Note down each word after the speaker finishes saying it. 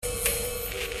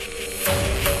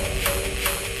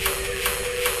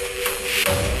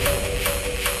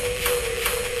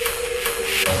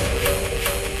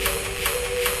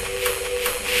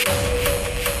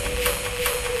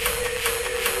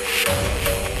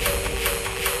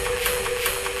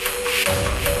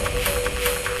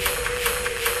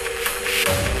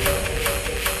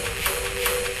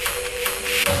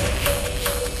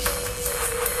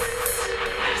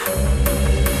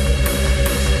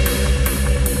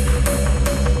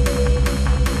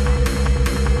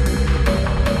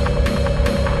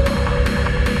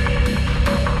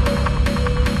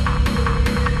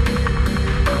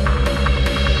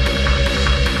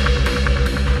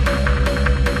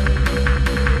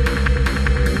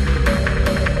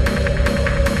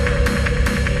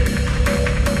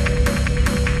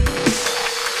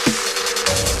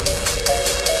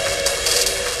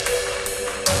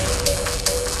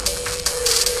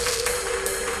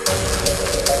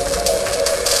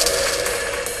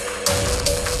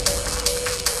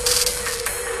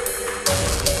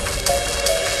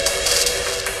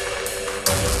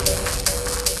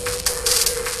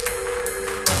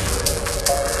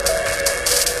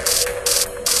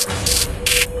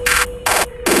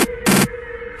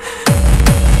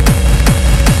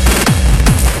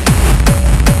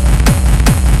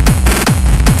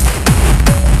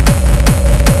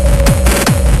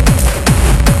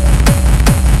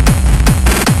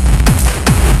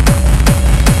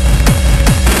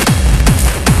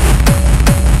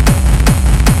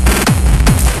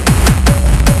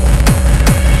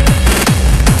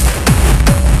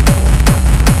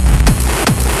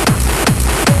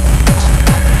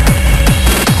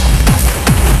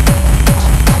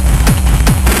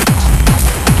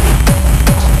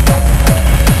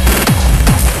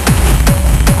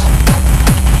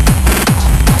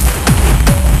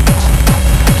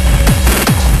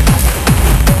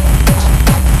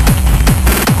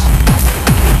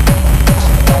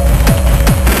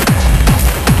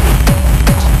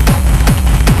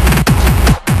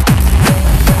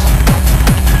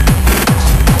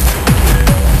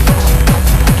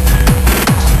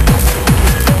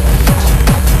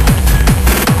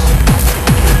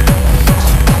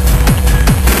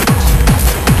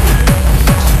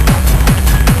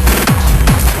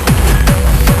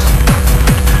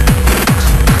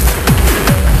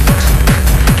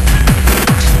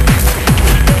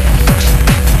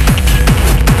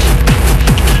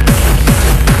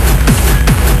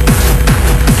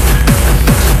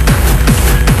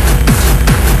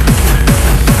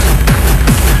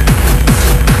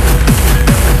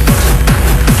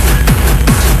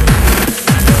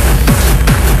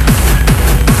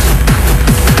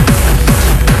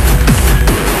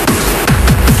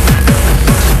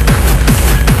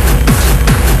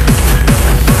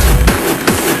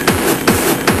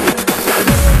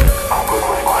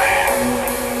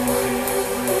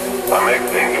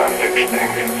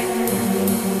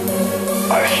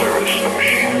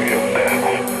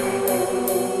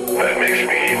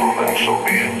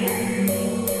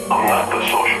a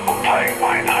sociable type,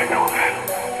 I know that.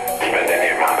 Spend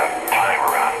any amount of time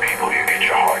around people, you get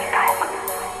your heart broke.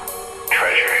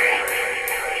 Treachery.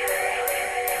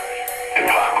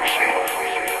 Hypocrisy.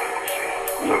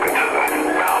 Look into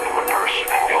the mouth of a person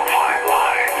and you'll find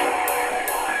lies.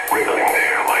 Wriggling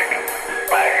there like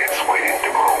maggots waiting to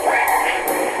grow wings.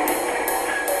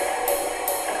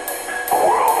 The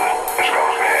world is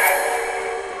going mad.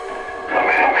 A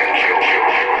man can kill you.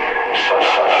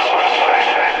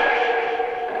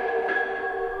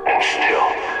 And still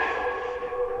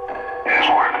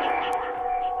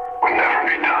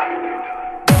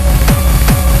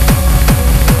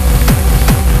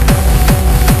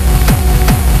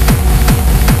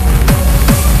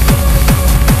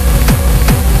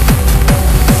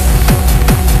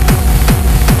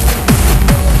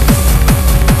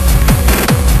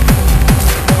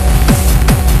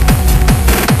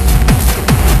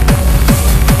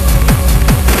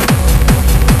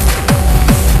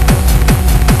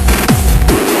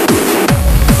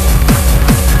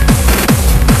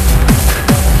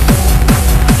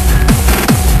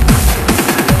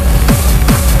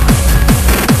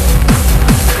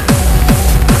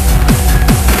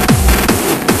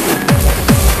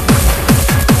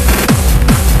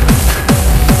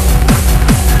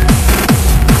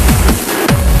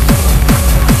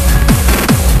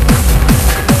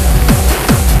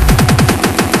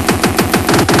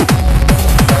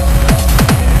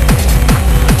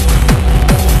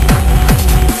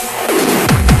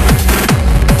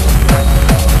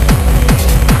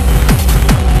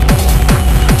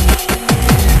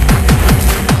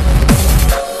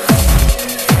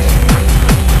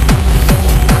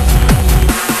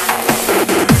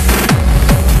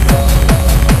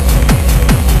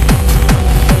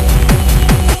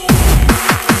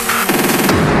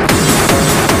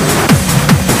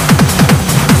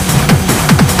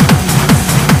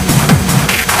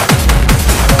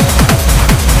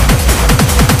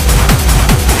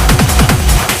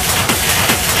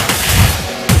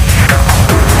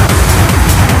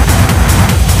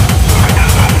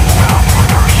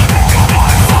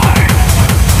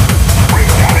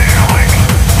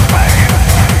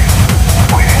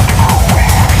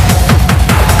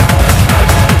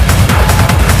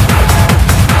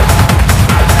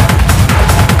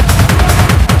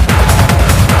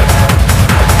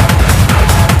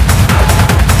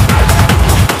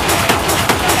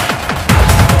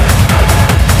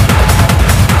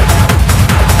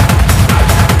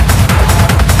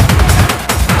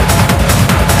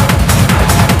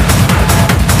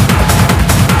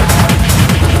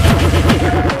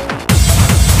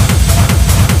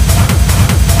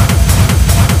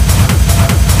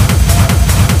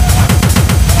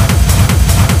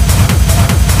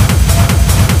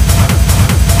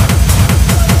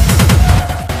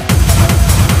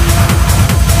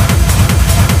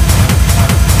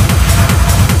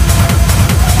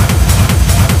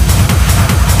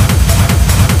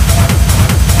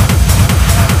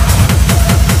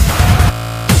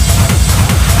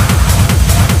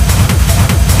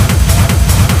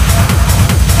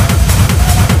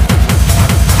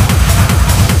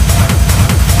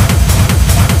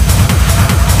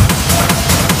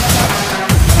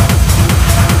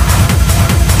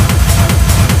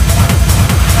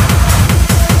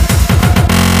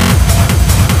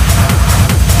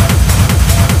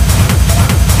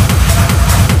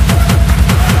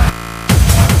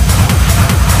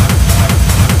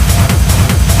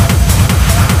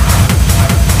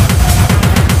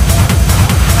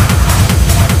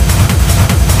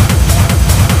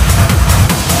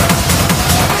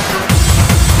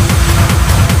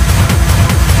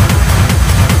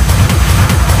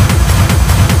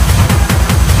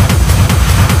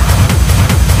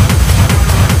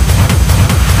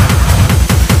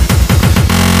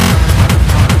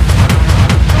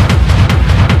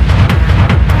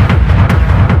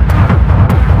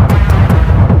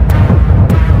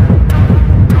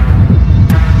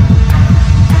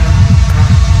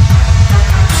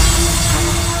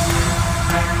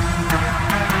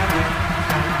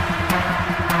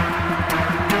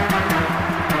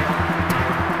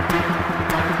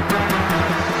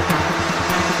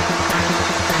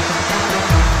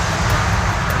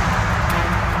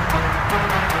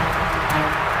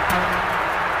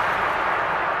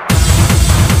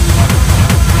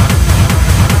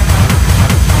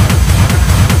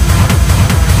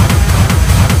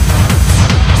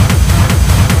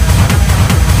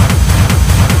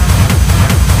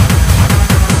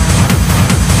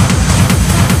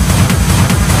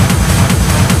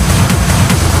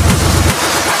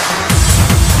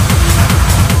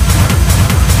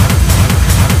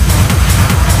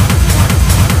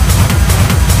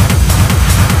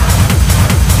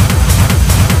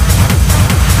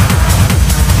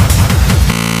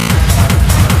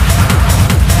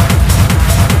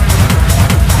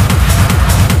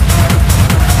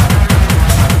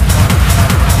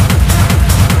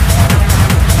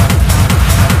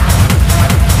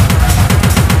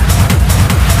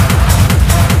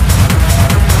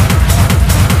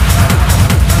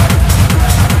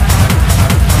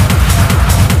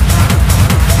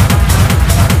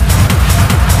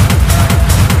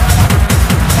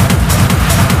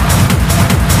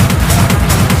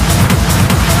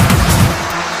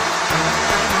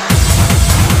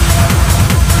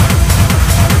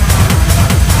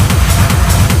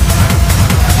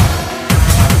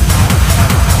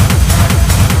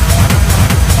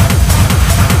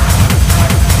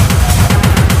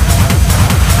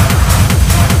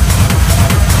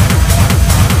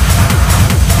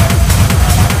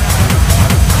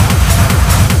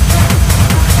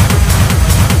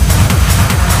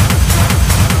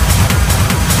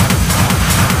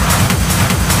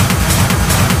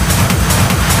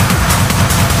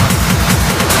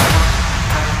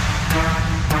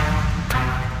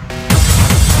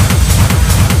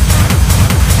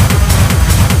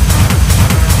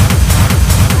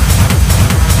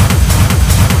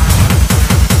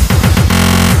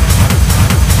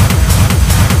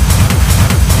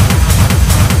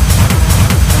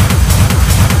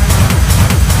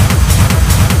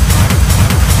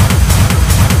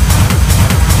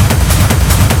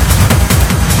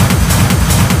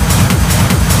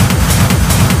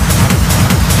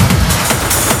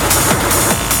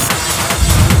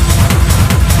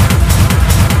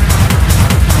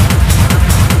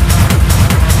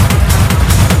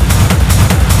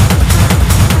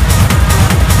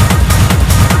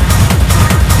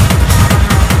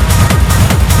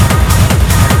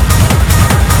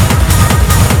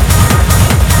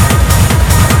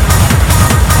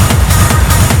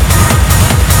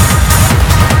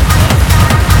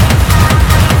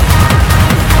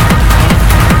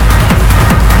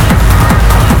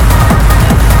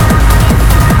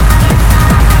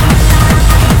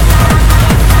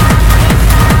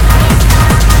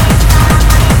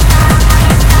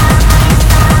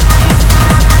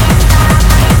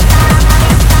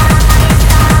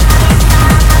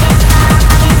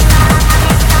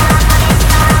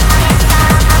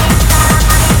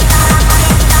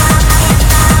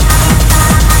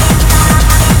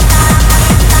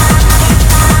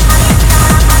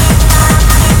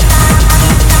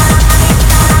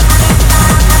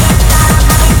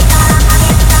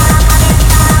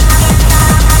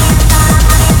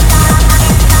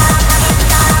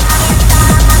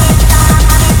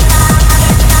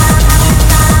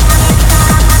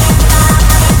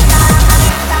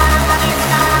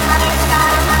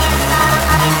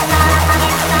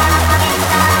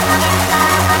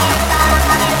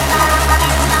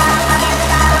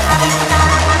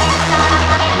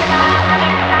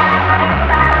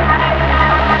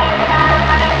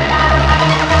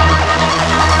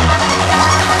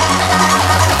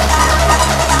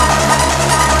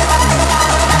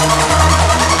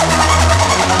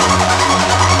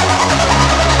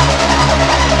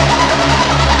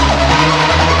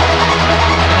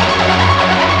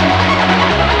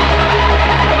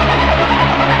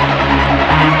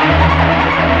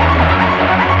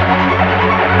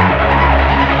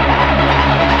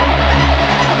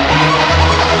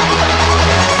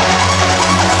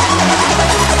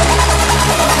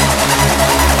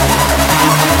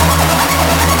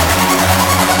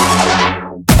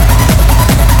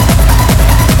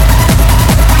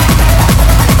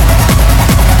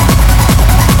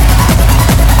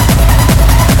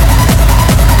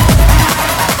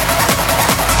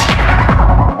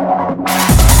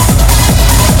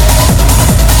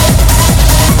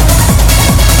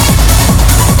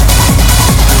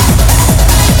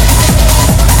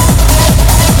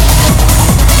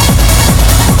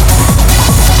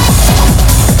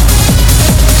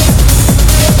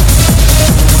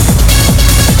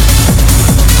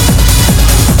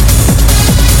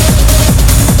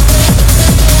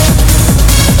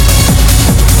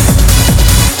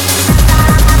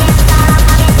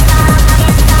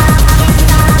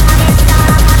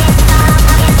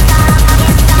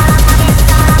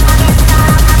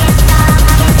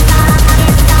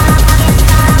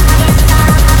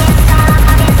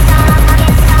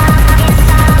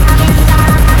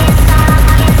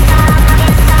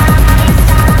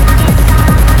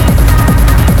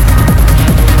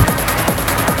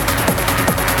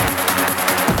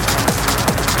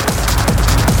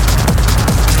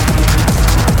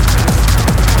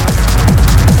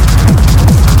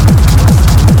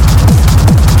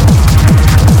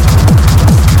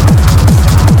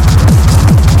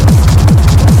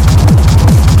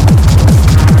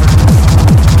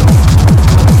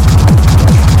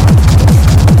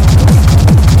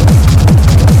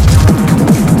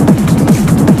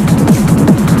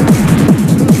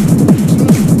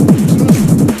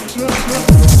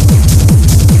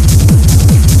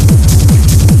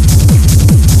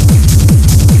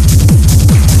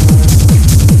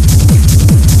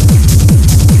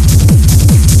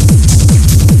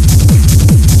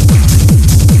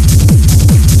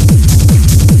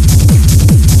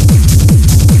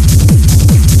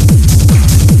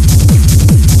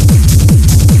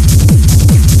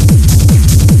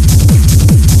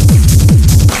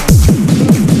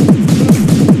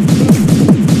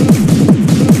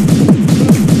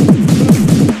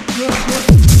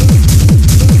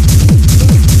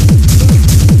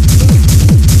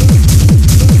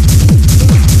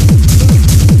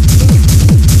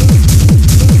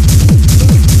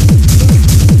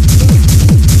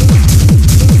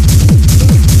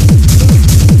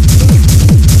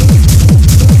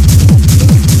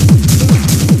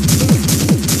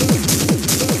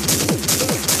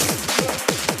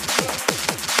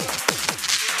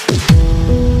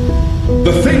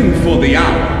The theme for the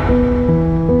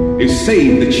hour is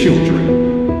save the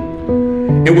children.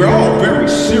 And we're all very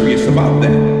serious about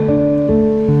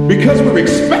that, because we're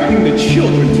expecting the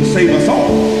children to save us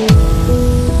all.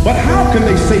 But how can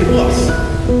they save us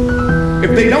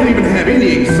if they don't even have any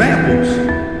examples?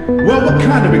 Well, what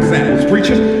kind of examples,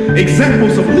 preacher?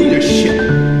 Examples of leadership,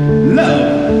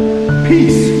 love,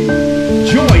 peace,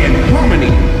 joy, and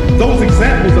harmony. Those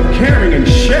examples of caring and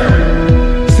sharing.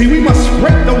 See, we must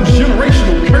break those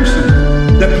generational curses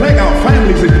that plague our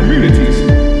families and communities.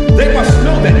 They must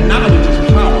know that knowledge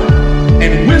is power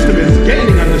and wisdom is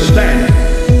gaining understanding.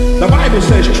 The Bible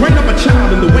says, train up a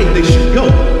child in the way they should go,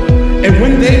 and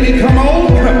when they become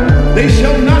old, they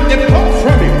shall not depart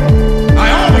from him. I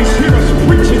always hear us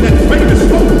preaching that famous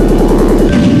hope.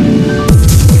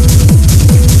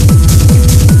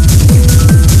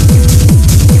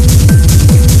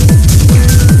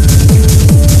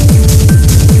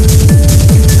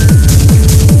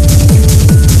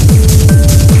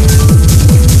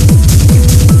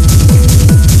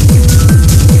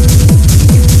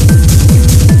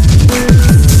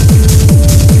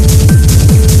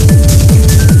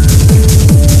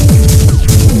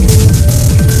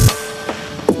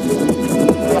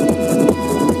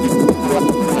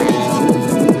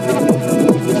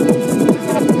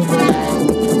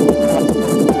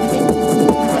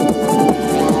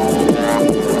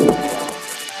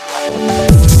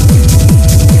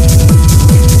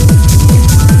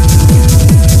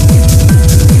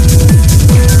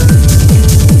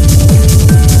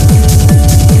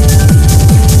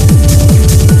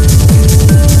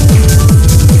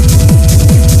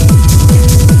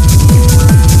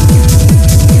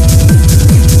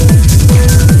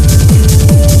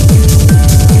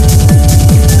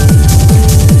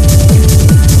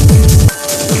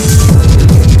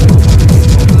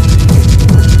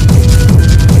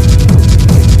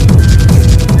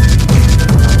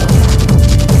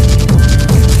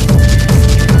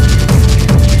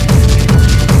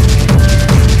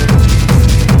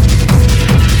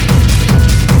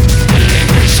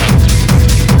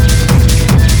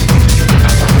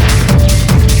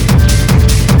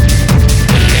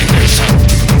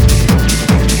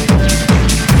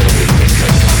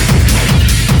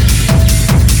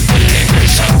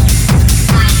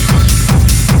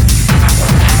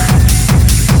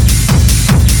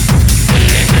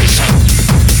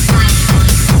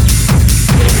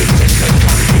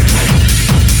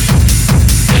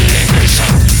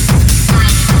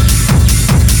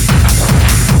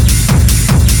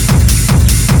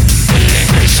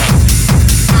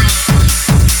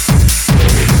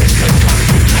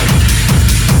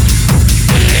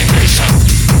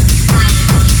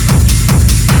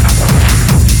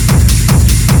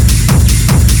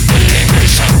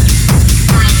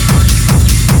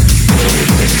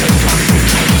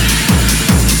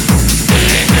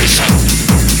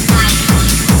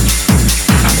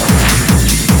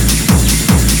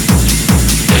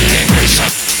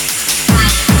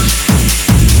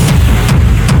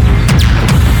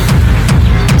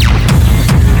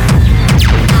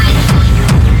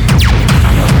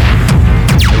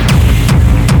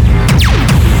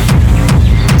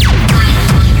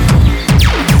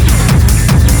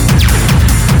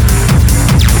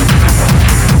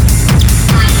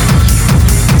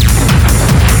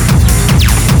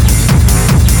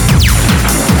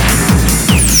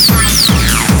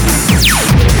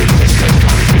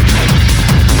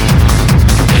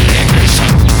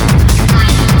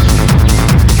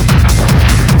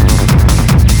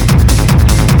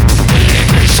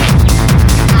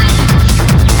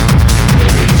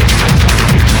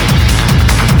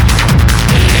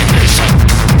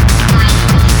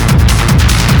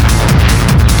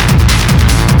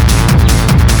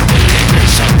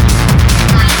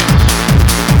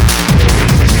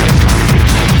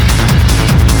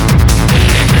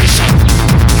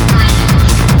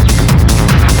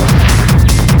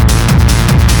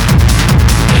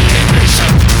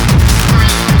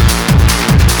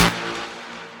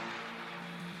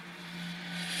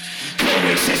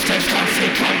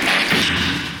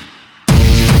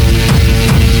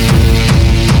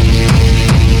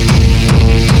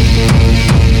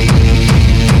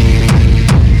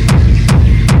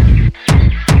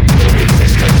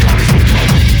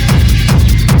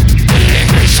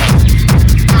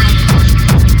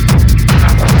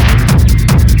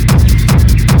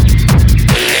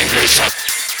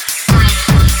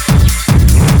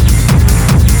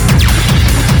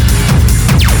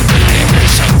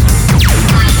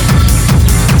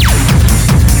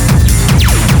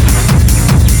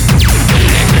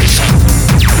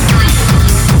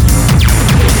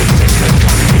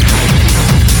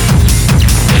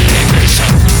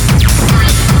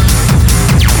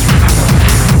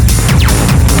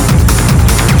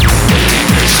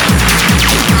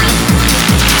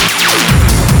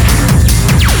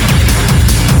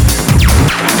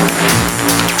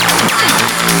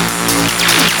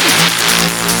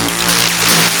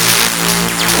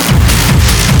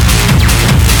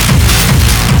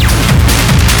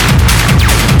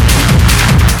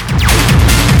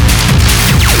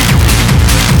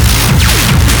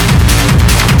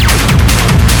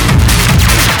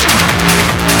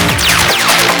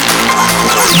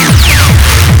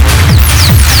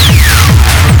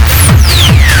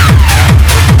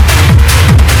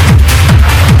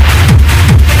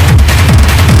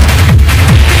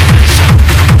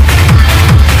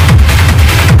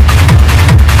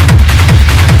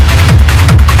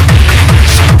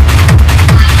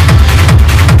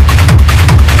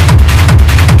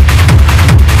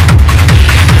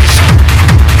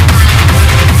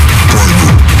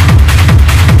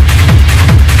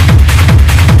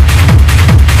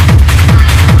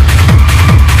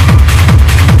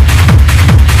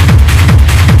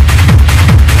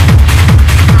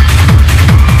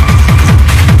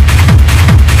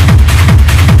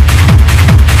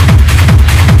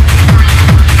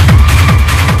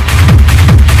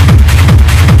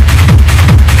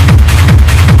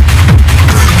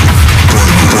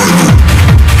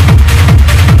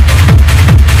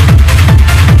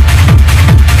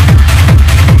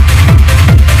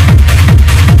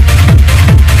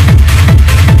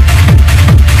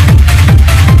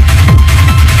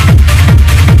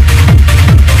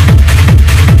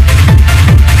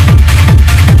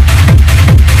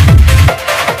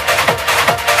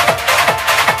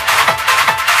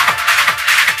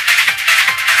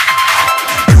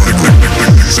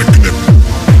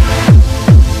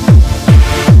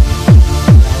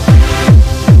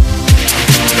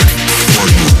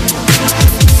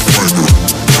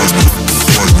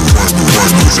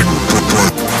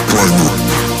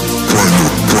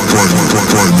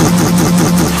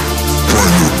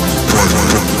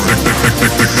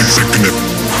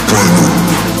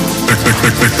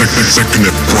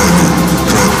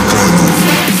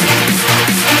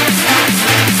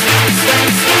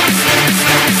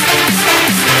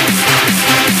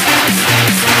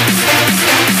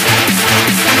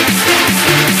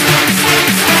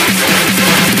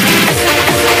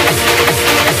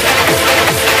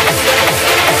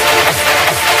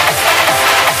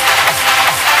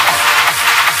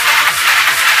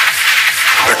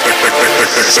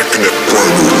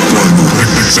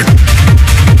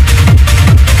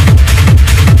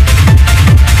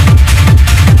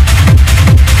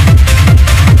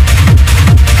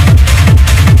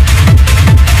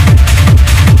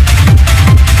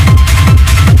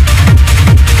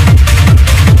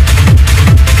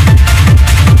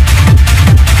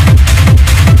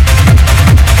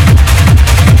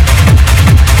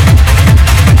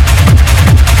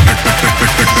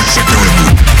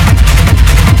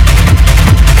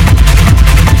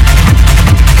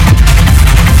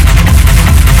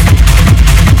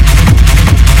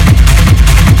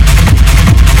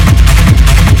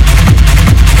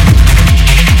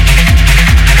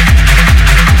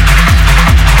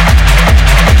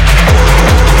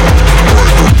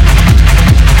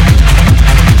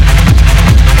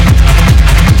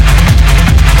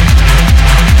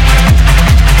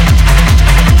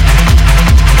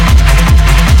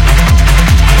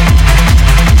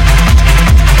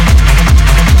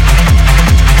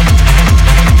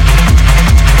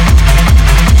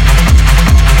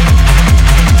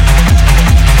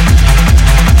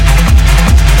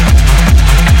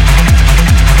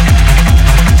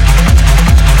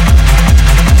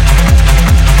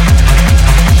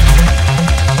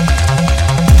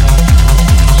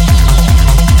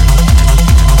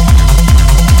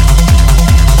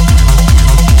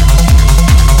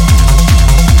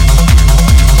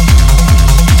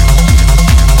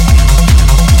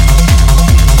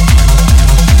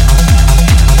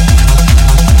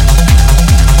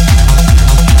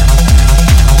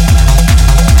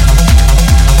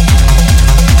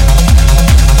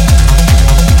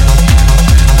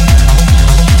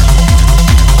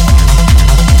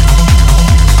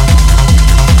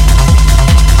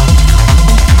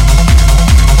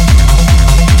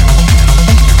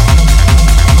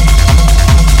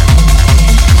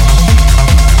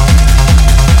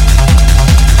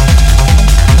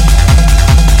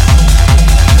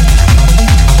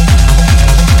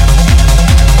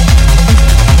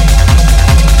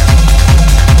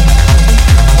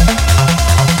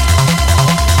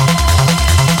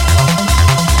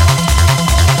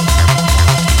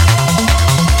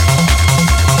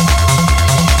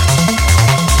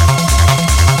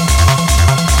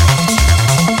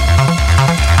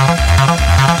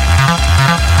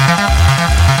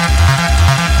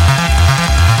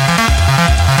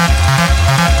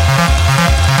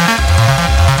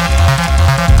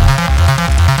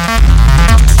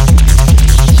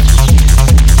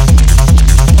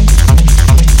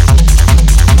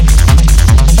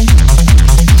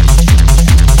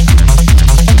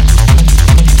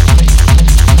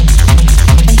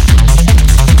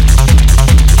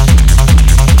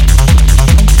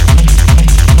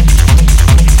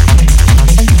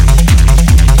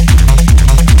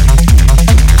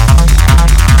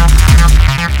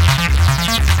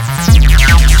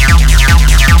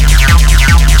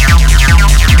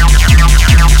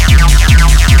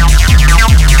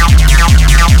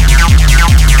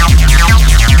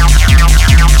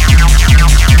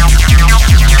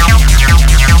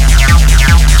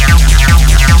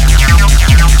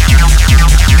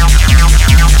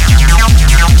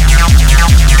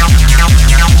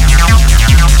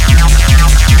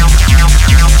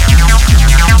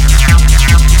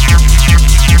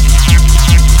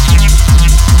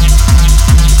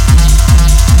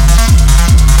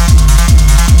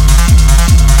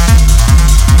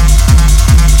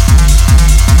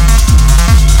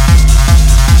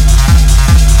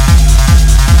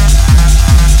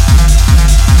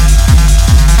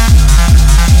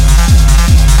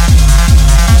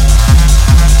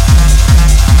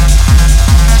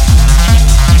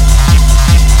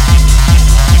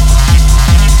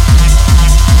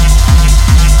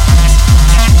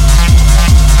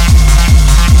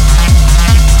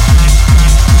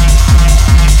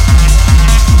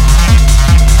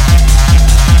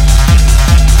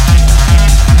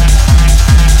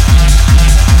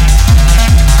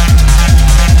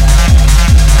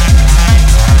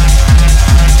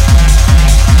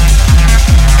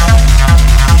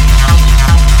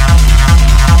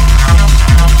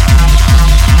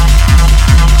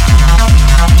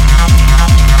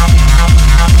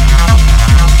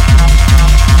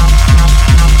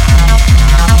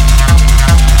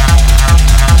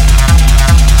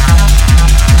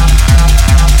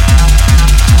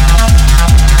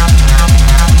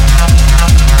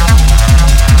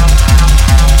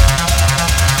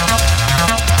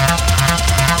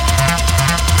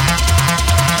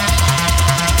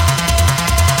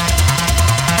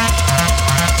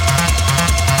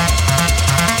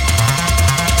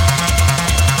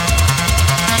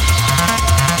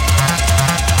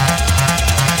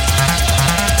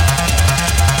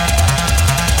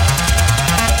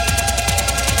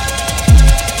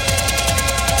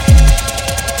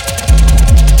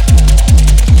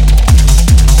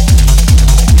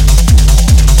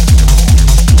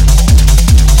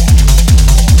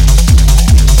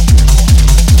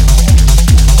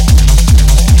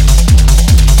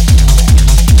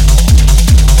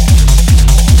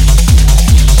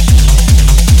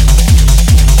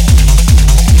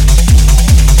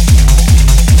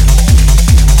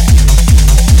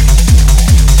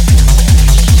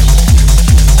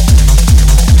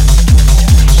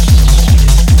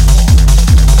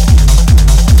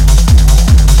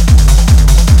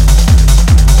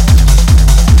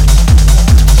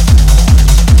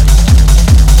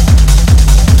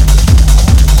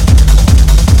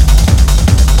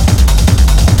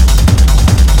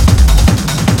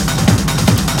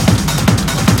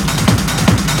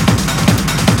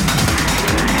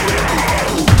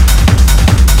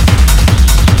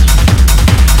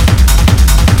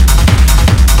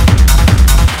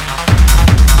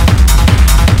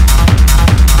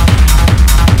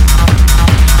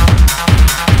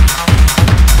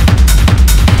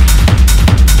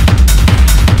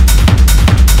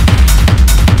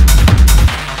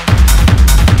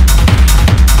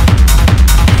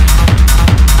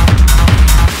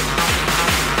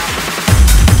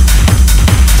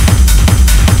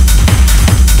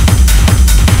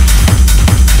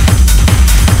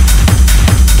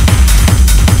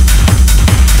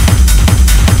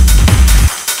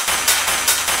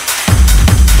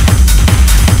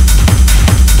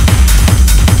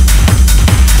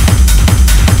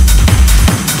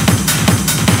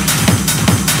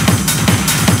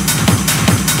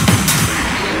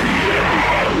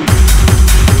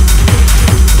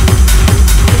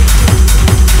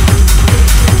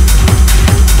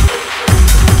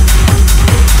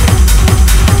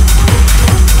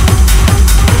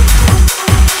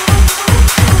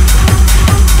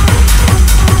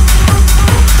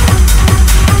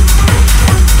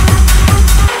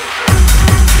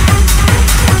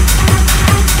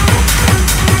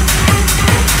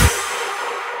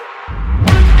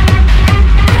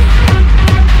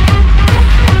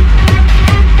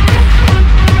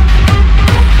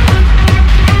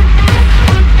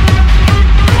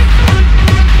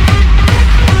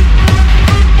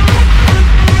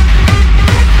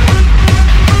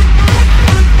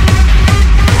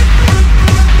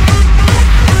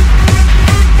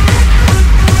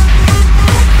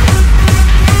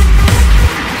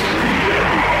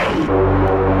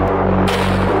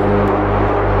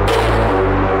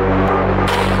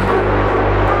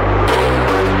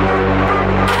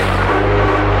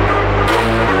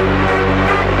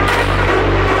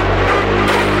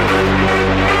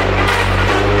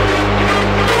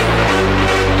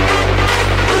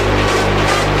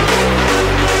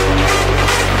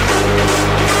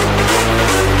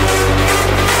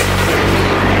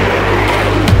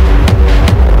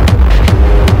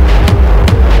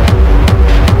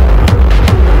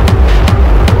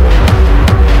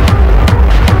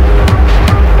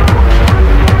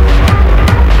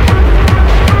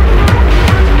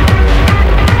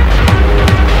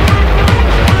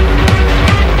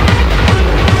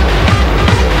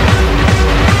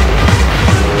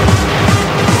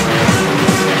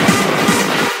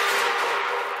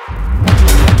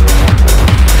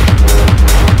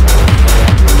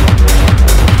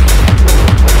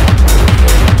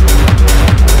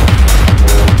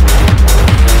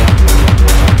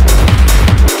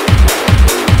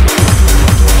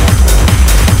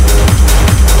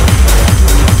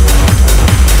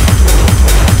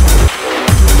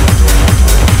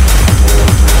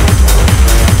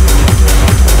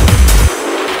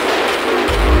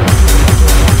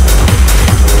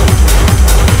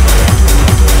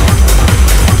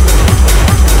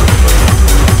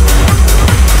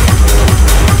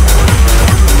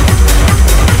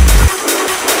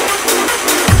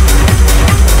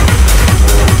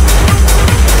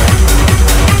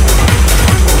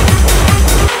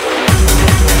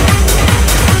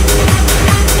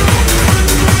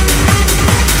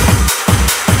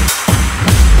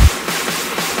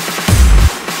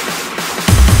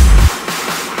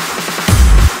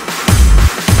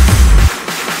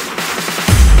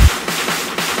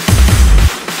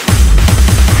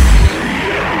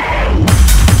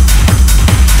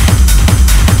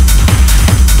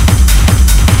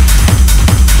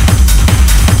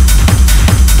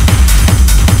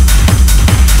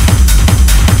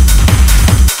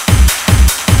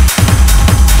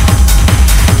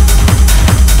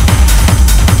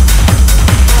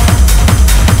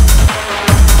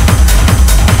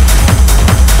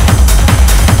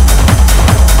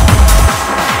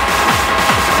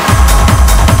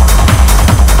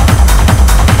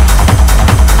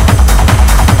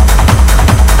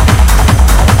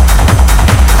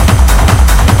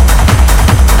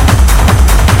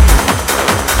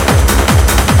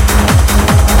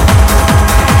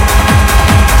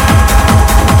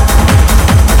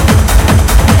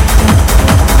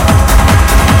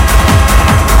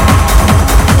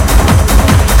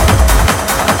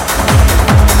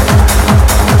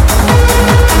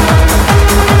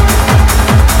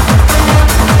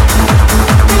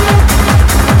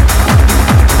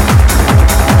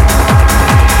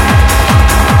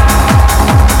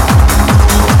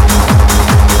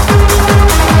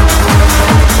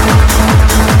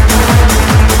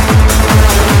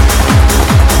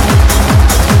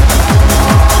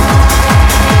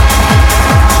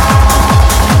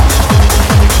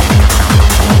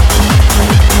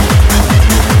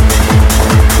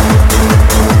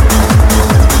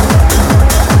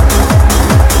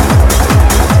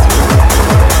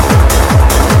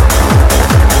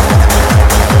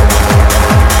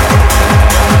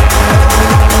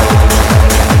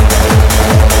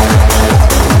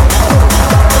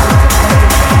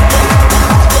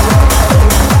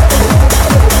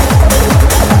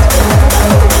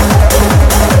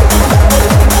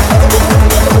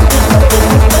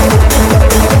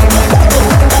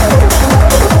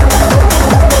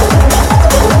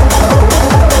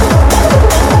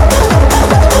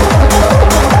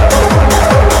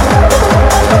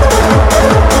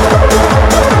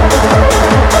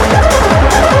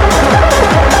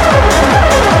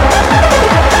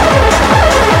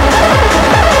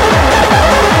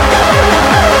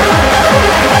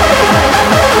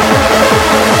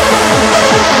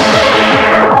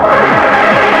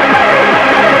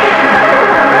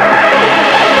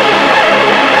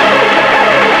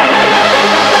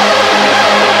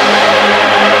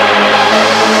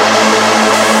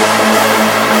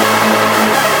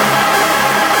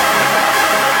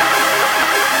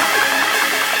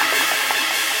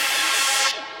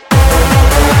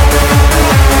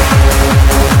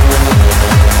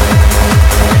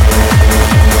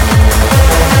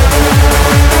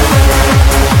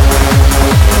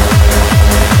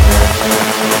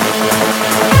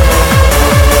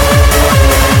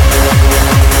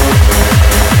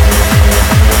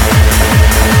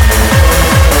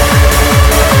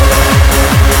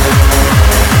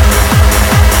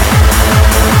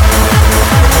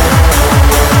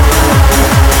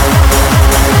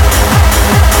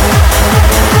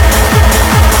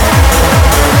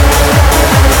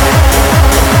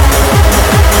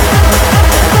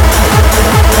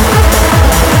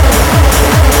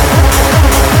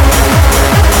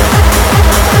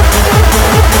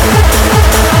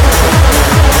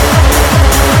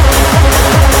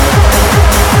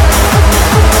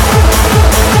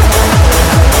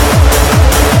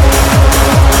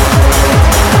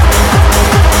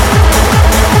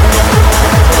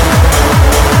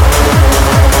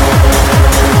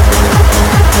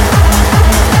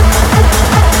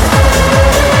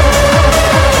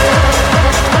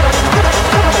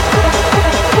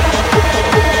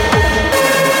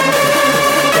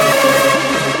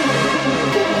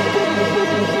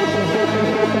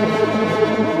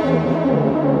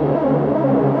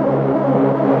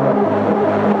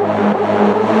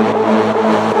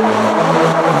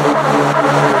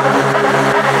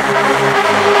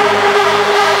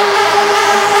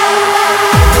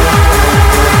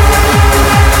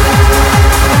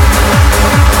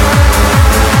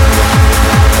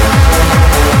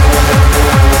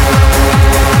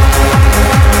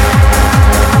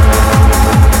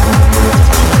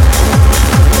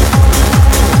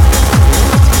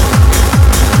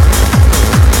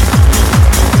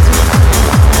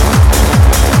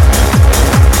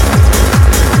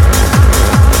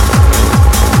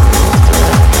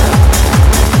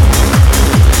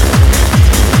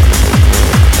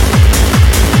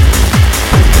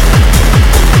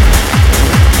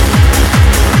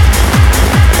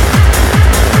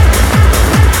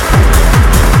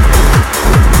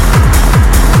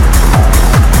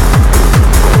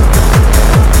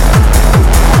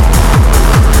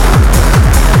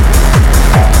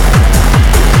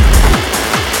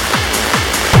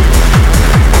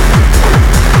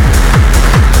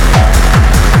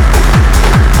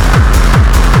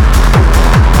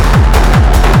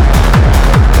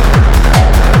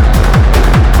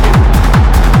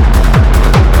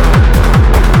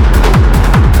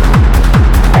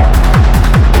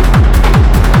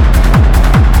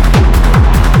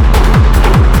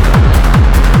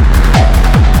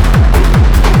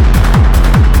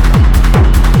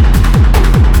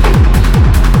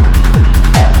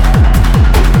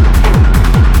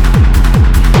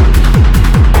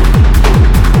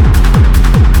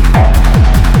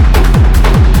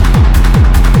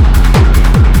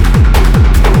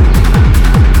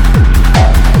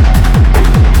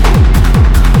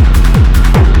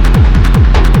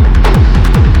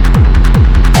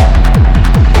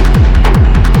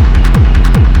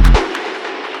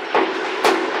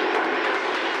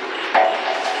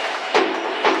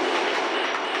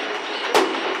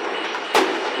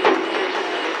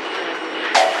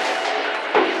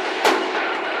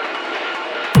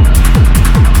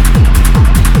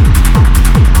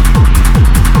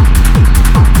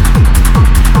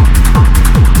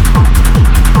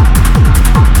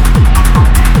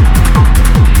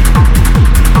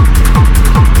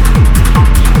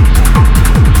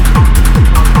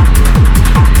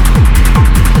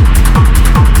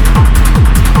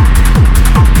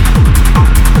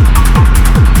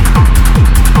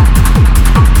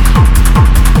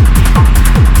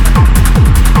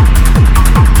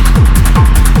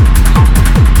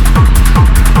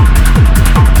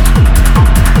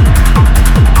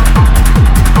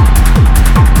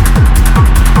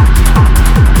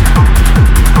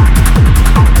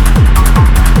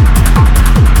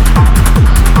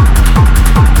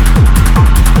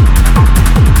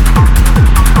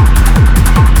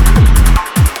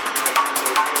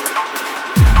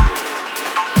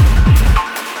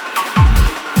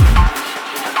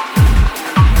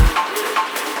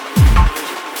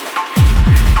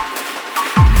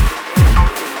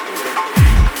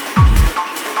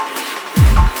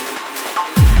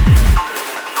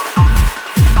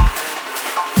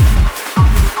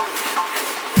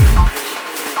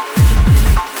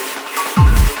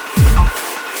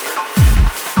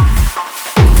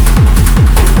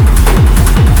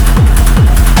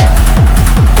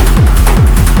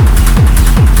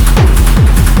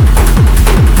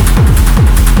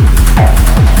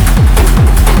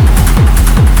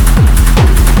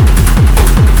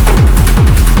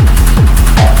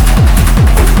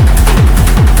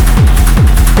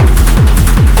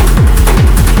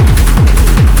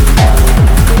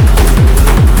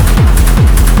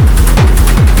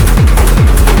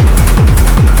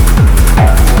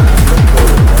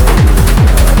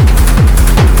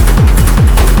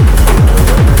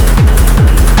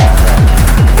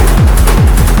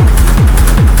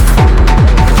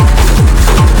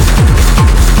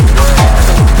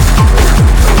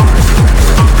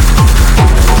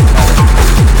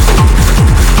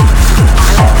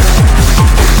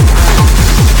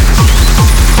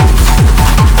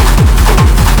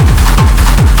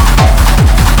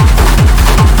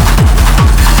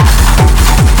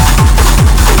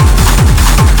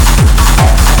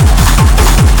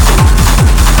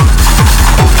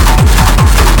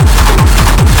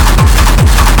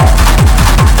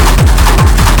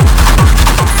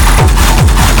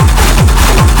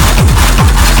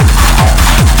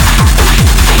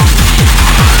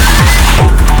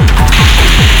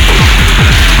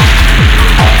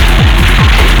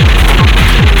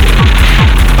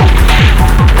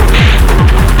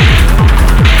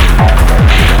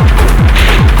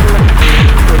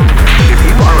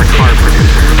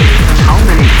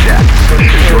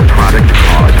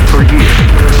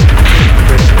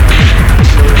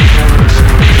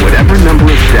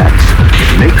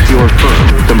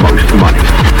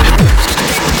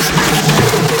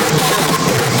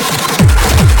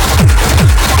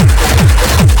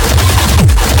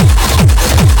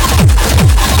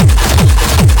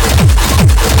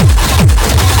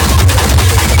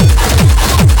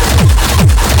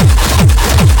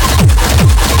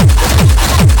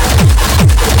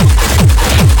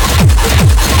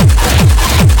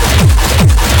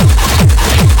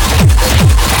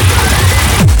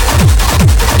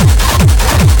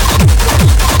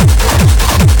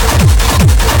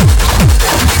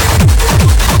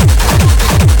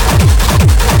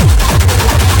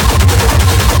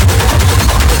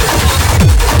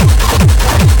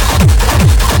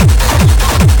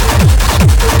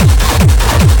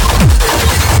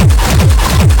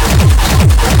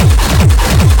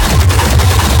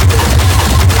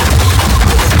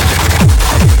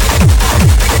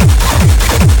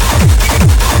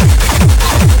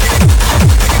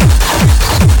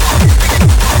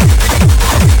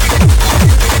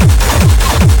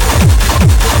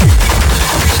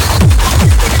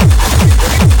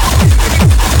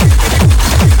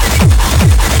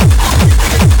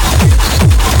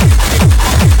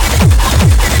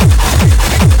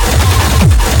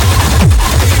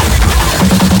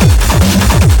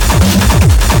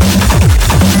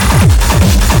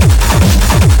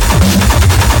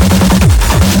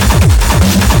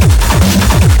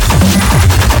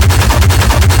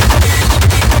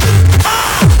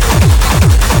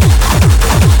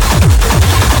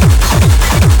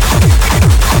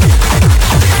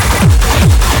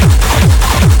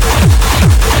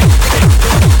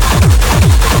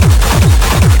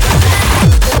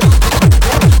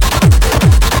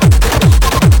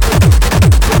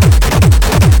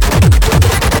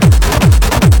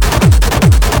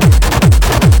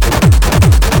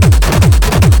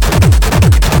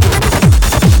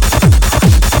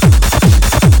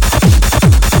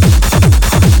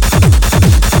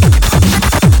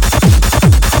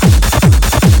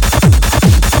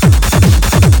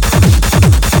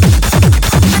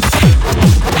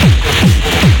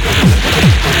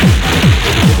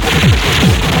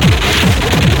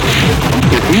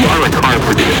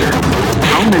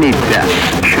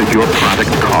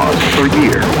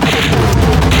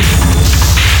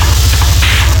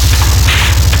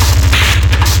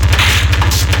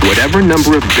 whatever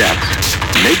number of deaths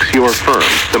makes your firm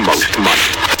the most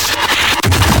money.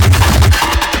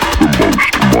 The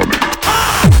most money.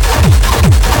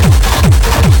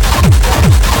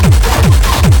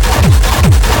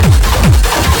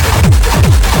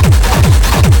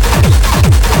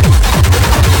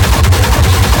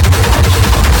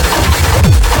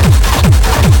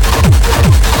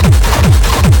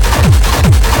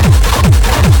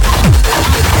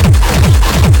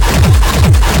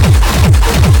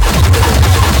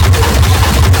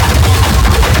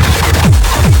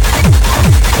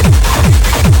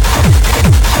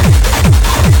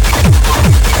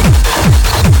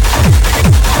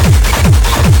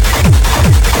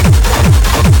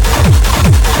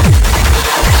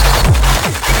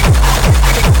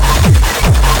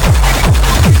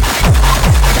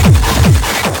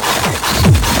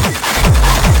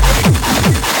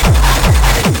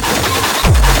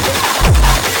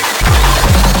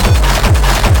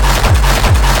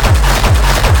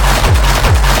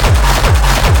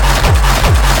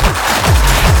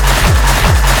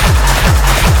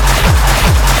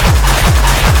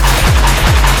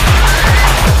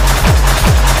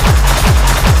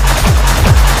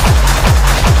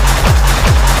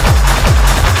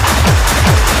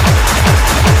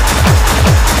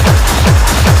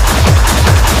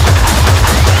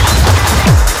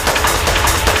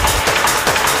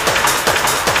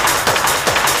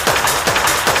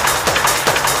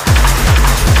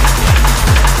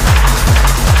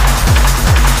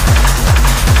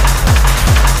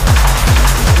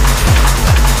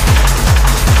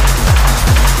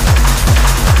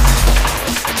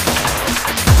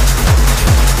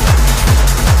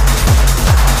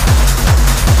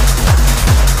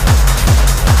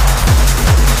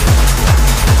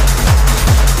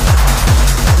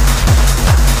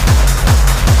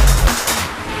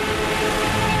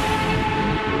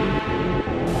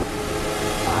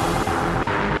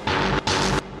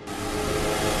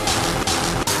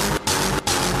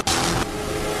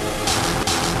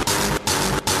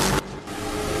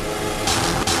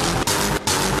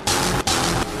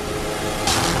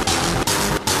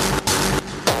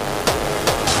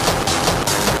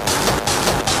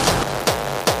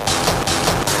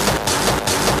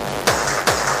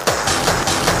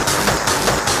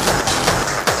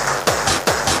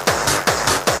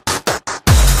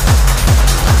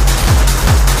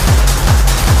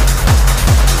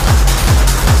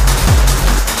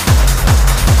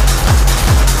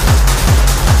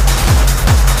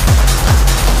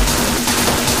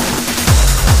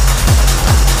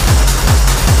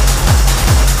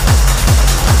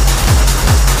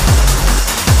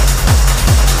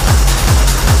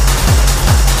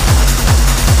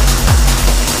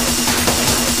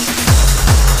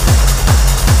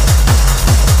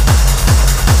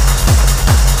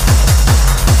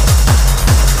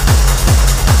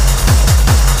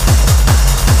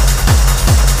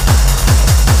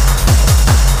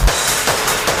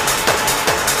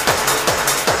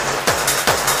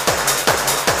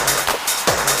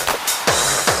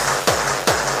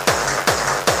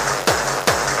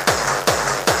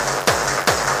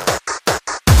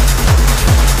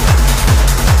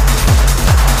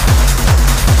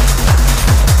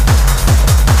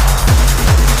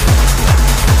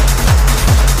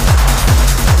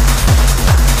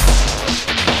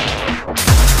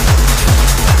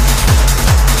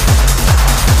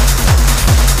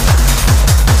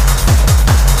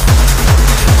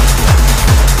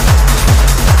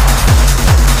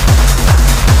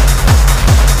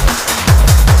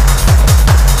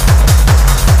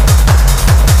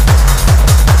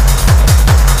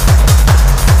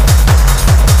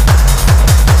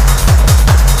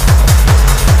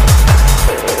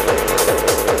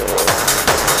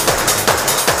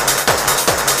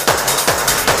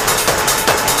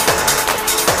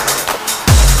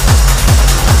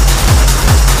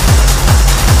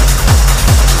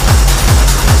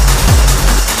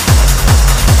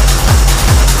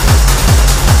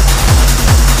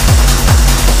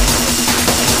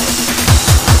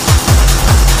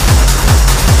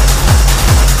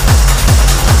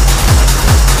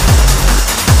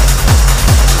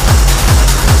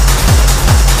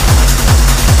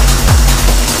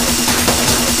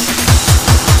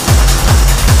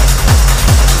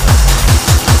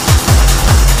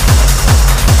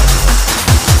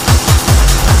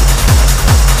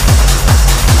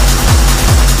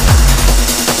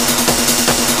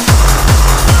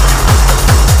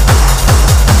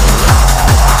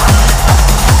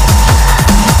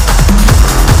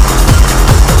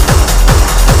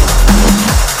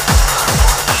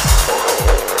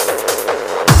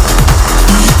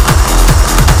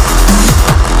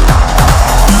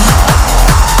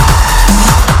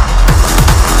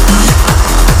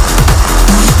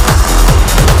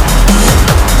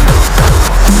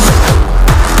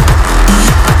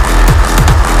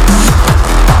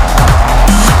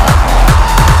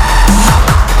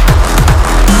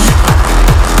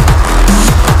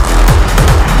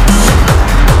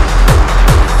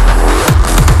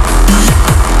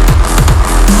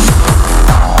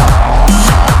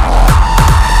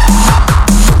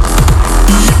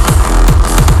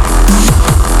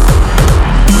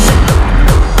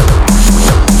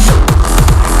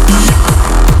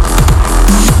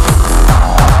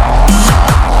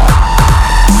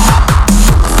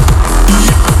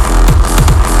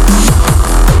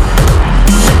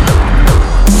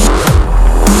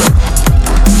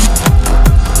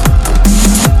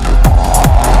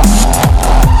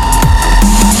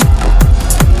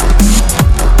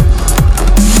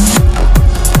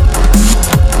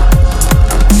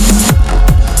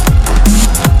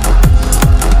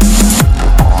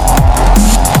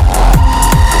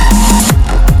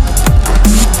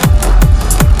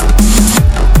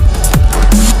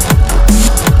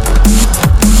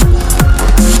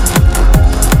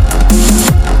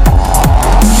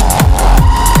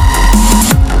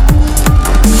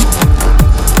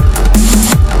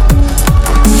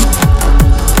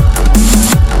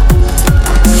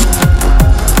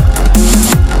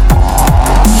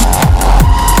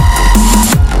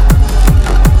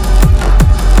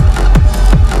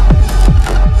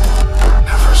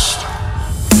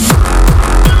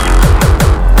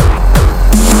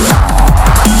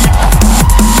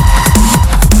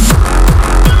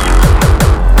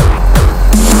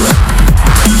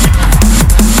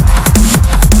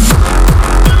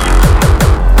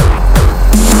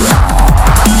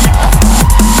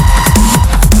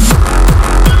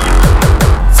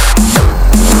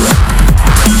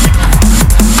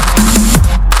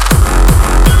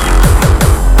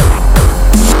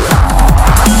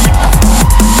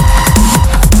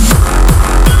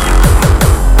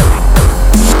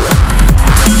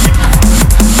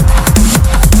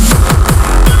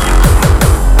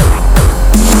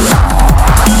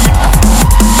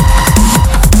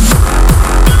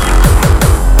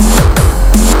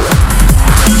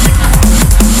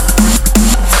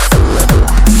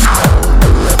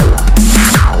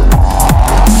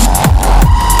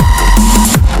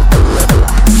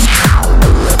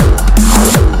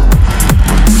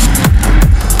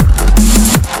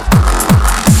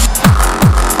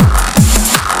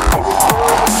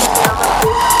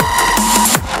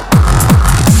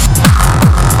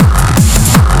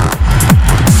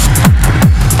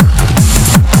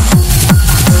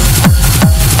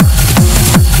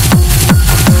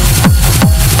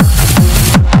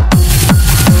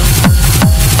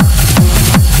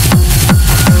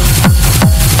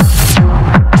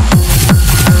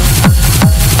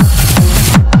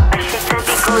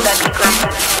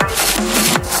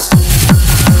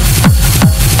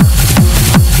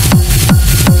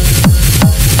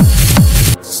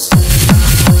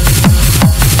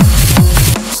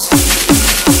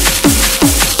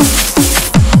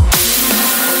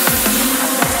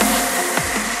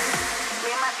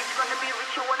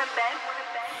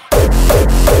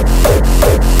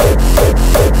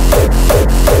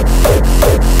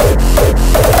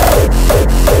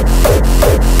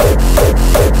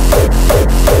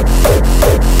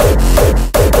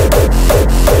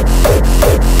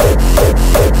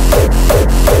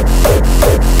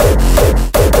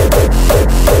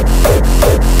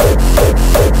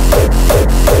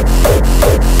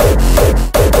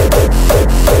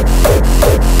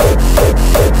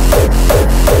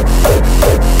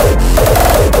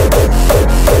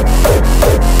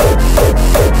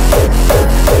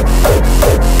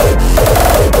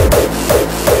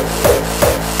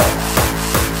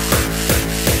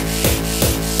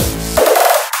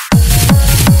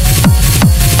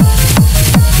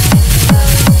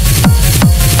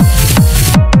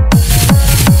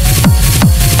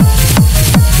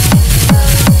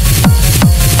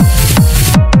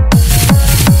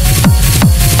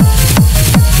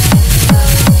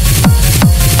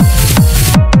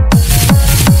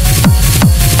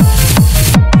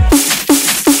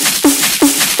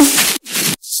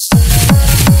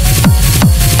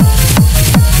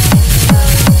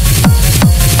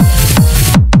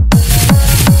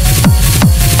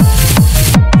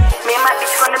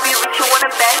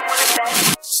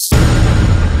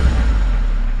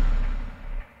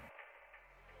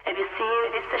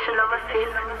 este și la Vasil.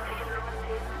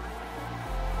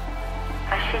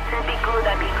 Așa to be good,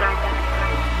 I be good.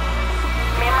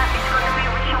 Me and my bitch gonna be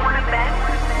rich, you wanna bet?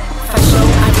 For sure,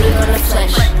 I really gonna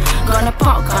flash. Gonna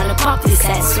pop this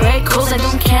ass. Swear cause I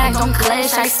don't care, I don't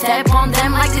clash. I step on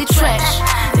them like they trash.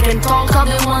 They can talk all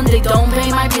they want, they don't pay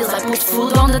my bills. I put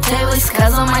food on the table, it's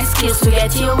cause of my skills. To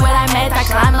get here where I'm at, I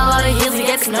climb a lot of hills. He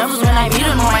gets nervous when I beat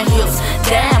on my heels.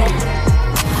 Damn,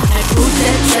 I put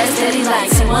that dress that he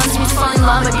likes. He wants me to fall in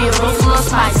love, I be a roll full of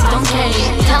spice. He don't care, he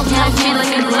tells me I feel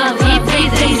like in love. He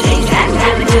plays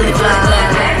really glad.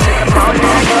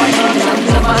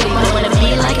 Nothing about it, don't wanna be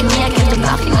like me, I can do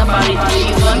nothing about it. She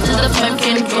wants to the femme,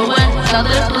 can go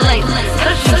another place.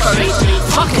 Searching for it,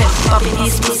 fuck it, popping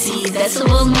this pussy, that's a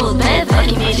little move. Bad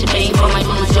fucking bitch, paying for my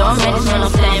bills, your man is none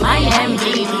of them. I am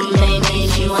being rude, and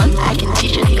if you want, I can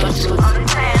teach you the art too.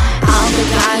 All the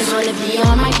guys wanna be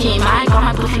on my team. I got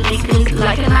my pussy licked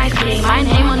like an ice cream. My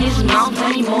name on his mouth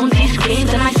and he moans, he screams.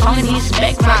 And my song in his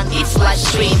background, it's like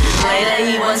stream. Later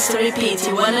he wants to repeat,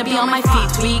 he wanna be on my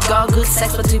feet. We got good sex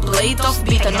but we play it off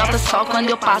beat. Anota só quando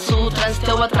eu passo, o trânsito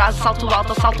eu atraso. Salto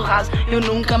alto, salto raso, eu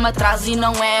nunca me atraso. E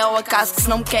não é ao acaso que se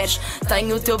não me queres,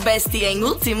 tenho o teu bestie em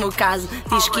último caso.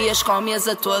 Diz que as comias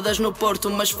a todas no Porto,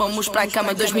 mas fomos para a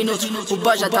cama 2 minutos, o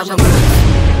boy já estava morto.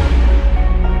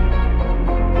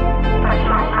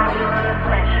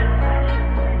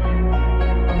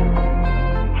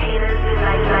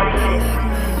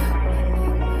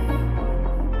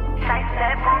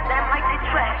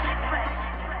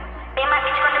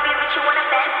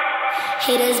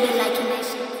 Haters been liking that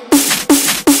shit.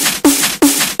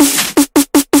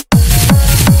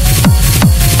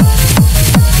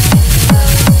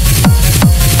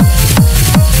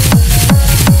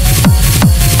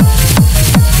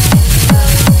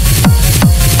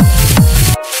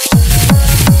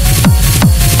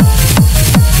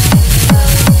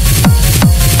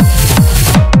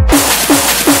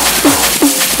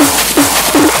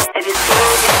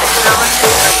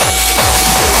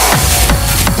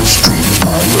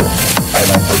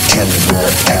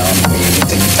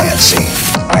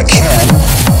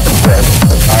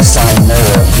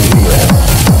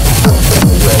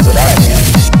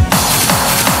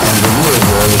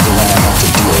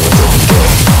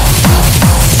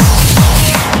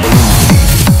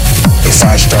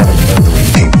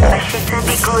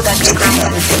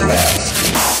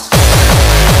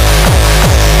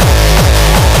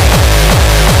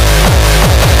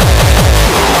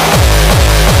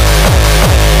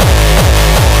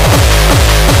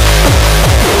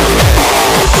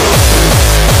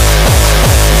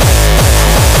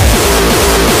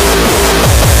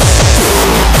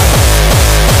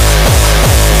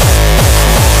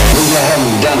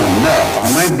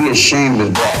 Ashamed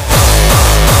of that.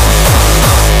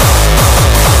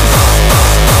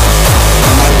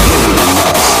 I'm not giving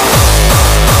enough.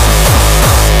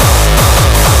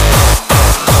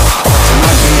 I'm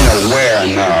not being aware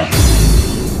enough.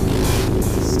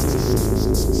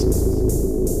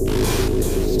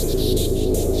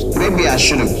 Maybe I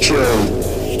should have killed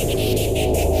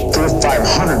 400 or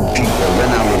 500 people,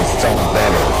 then I would have felt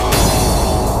better.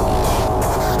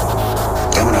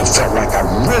 When I felt like I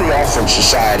really offered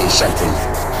society something.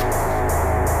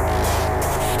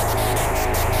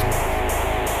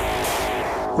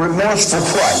 Remorse for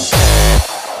what?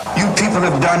 You people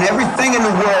have done everything in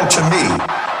the world to me.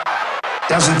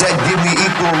 Doesn't that give me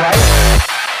equal right?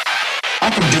 I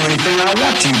can do anything I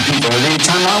want to you people at any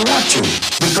time I want to,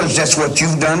 because that's what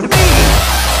you've done to me.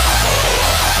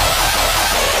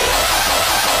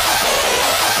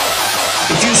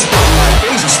 If you spit in my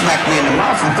face and smack me in the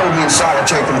mouth and throw me in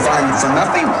solitary confinement for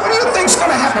nothing, what do you think's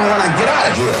gonna happen when I get out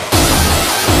of here?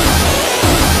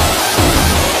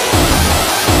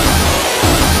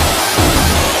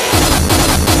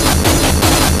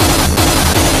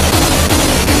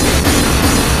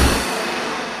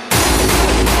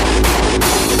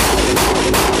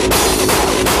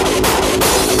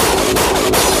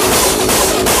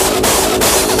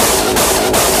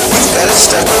 You've got to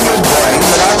step on your brain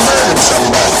that I murdered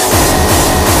somebody.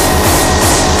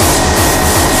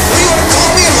 What do you want to call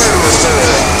me a murderer for?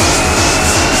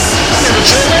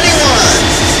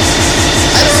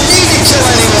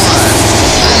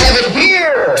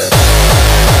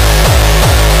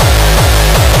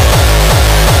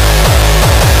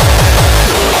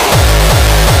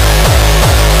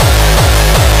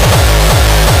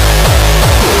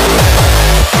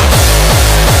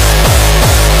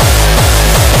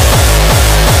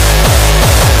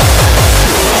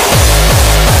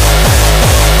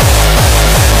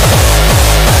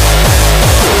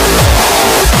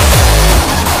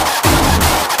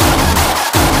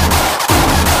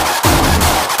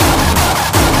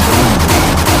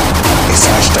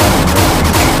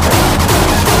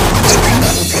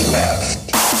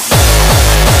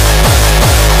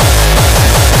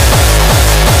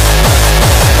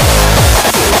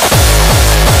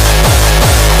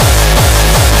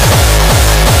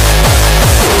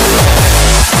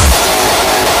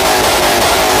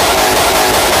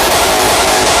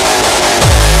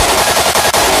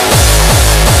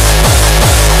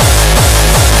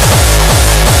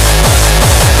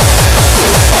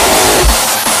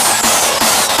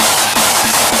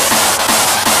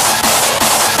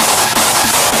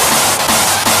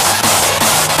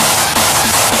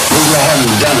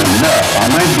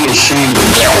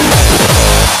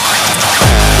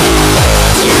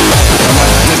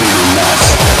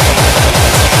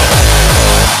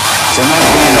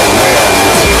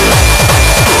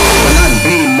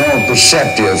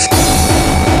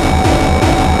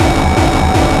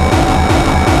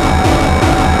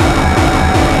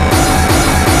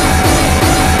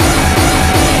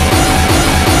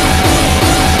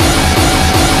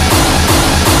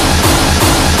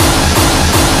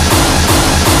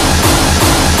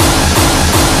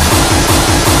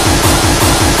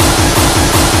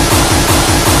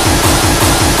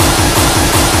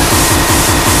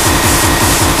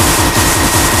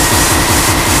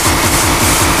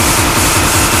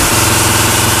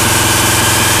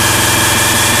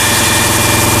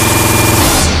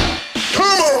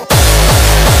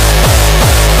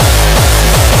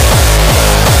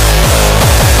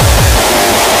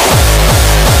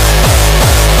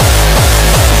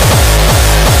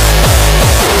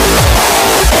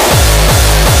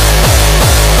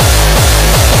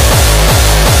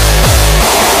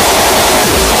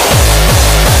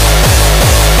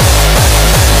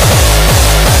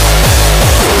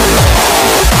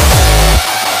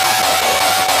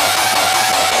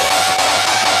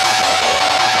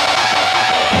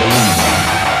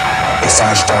 If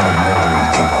I started murdering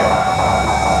people,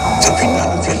 there'd be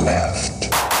none of you left.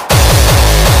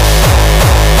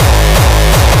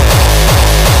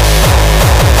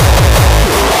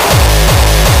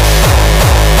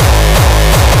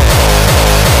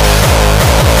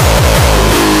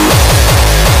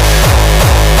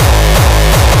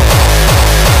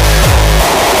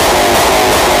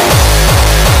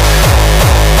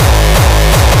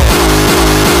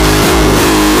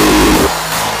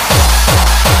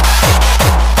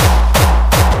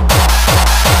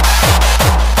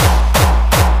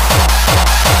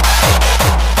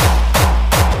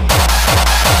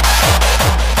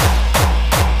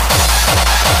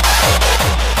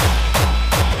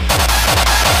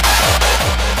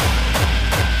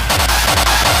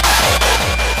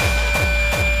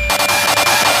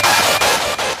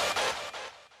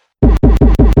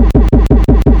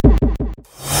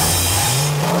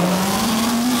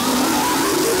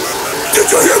 Did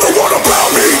you hear the one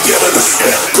about me getting a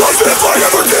shit? 'Cause if I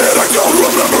ever did, I don't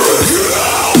remember it.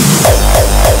 Yeah.